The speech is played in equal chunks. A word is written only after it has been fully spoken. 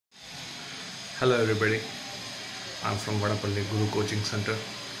Hello everybody, I'm from Vadapalli Guru Coaching Center.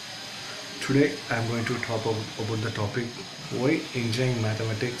 Today I'm going to talk about the topic why engineering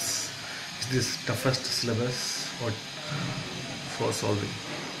mathematics is this toughest syllabus for solving,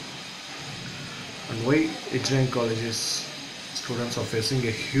 and why engineering colleges students are facing a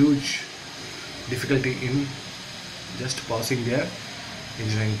huge difficulty in just passing their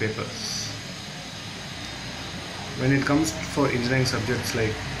engineering papers. When it comes for engineering subjects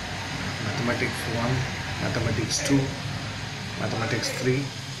like Mathematics 1, Mathematics 2, Mathematics 3,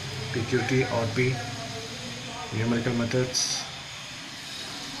 PQT, RP, numerical methods,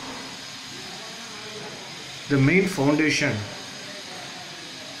 the main foundation,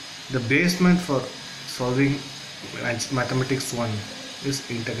 the basement for solving Mathematics 1 is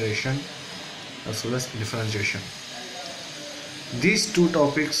integration as well as differentiation. These two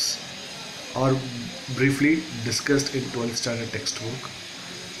topics are briefly discussed in 12th standard textbook.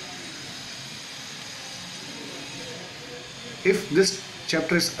 If this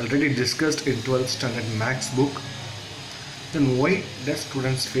chapter is already discussed in 12th standard maths book, then why does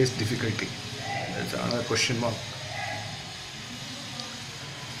students face difficulty? That's another question mark.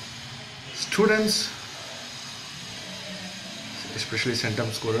 Students, especially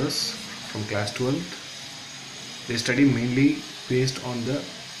centum scorers from class 12, they study mainly based on the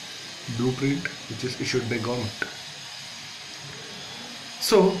blueprint which is issued by government.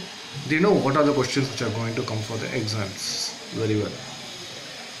 So they know what are the questions which are going to come for the exams very well.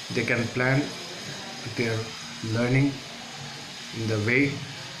 They can plan their learning in the way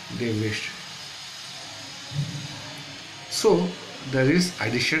they wish. So there is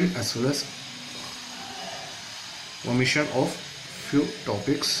addition as well as omission of few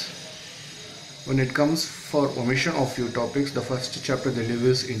topics. When it comes for omission of few topics, the first chapter they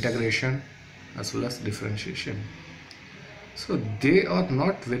delivers integration as well as differentiation. So they are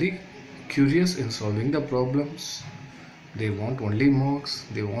not very curious in solving the problems. They want only marks,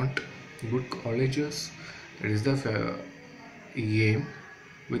 they want good colleges. That is the aim.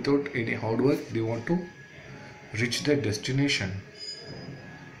 Without any hard work, they want to reach their destination.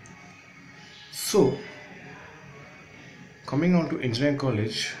 So coming on to engineering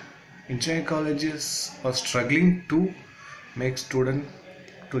colleges are struggling to make students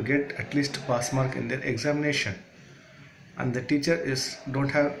to get at least pass mark in their examination, and the teacher don't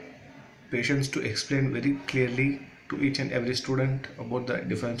have patience to explain very clearly to each and every student about the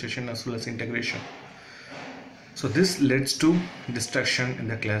differentiation as well as integration. So this leads to distraction in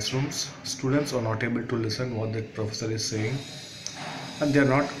the classrooms. Students are not able to listen what the professor is saying, and they are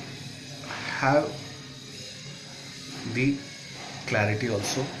not have the clarity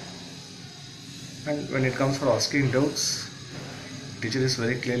also. And when it comes for asking doubts, teacher is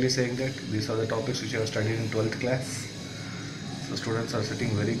very clearly saying that these are the topics which you have studied in 12th class. So students are sitting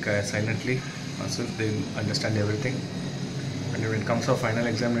very silently as if they understand everything. And when it comes for final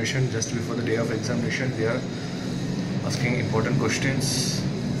examination, just before the day of examination, they are asking important questions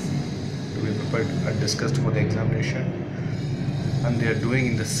to be prepared and discussed for the examination. And they are doing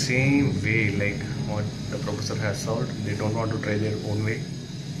in the same way like what the professor has solved. They don't want to try their own way,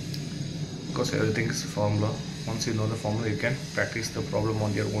 because everything is formula. Once you know the formula, you can practice the problem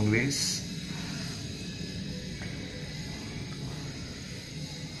on your own ways.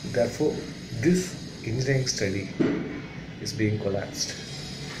 Therefore, this engineering study is being collapsed.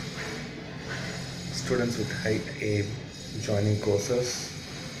 Students with high aim joining courses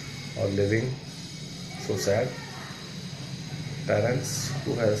or living so sad. Parents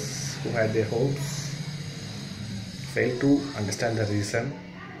who had their hopes fail to understand the reason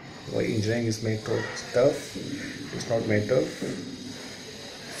why engineering is made tough. It's not made tough.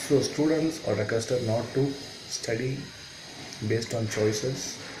 So students are requested not to study based on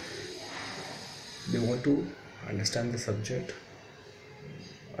choices. They want to understand the subject.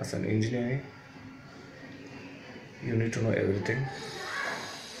 As an engineer, you need to know everything.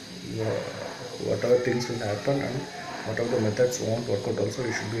 Whatever things will happen and whatever the methods won't work out also,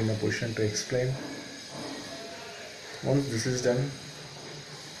 you should be in a position to explain. Once this is done,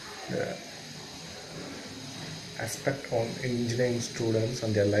 the aspect on engineering students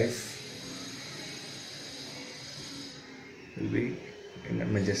and their life will be in a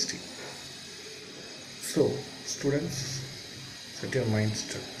majesty. So students, set your mind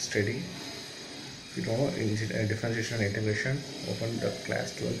steady. If you don't know differentiation and integration, open the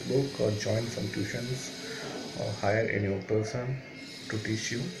class 12th book or join some tuitions or hire a new person to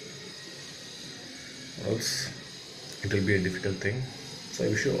teach you, or else it will be a difficult thing. So I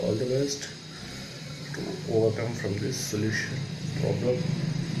wish you all the best to overcome from this solution problem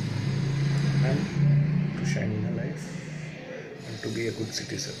and to shine in your life and to be a good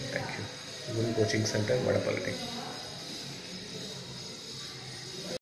citizen. Thank you. Guru Coaching Center, Vadapalati.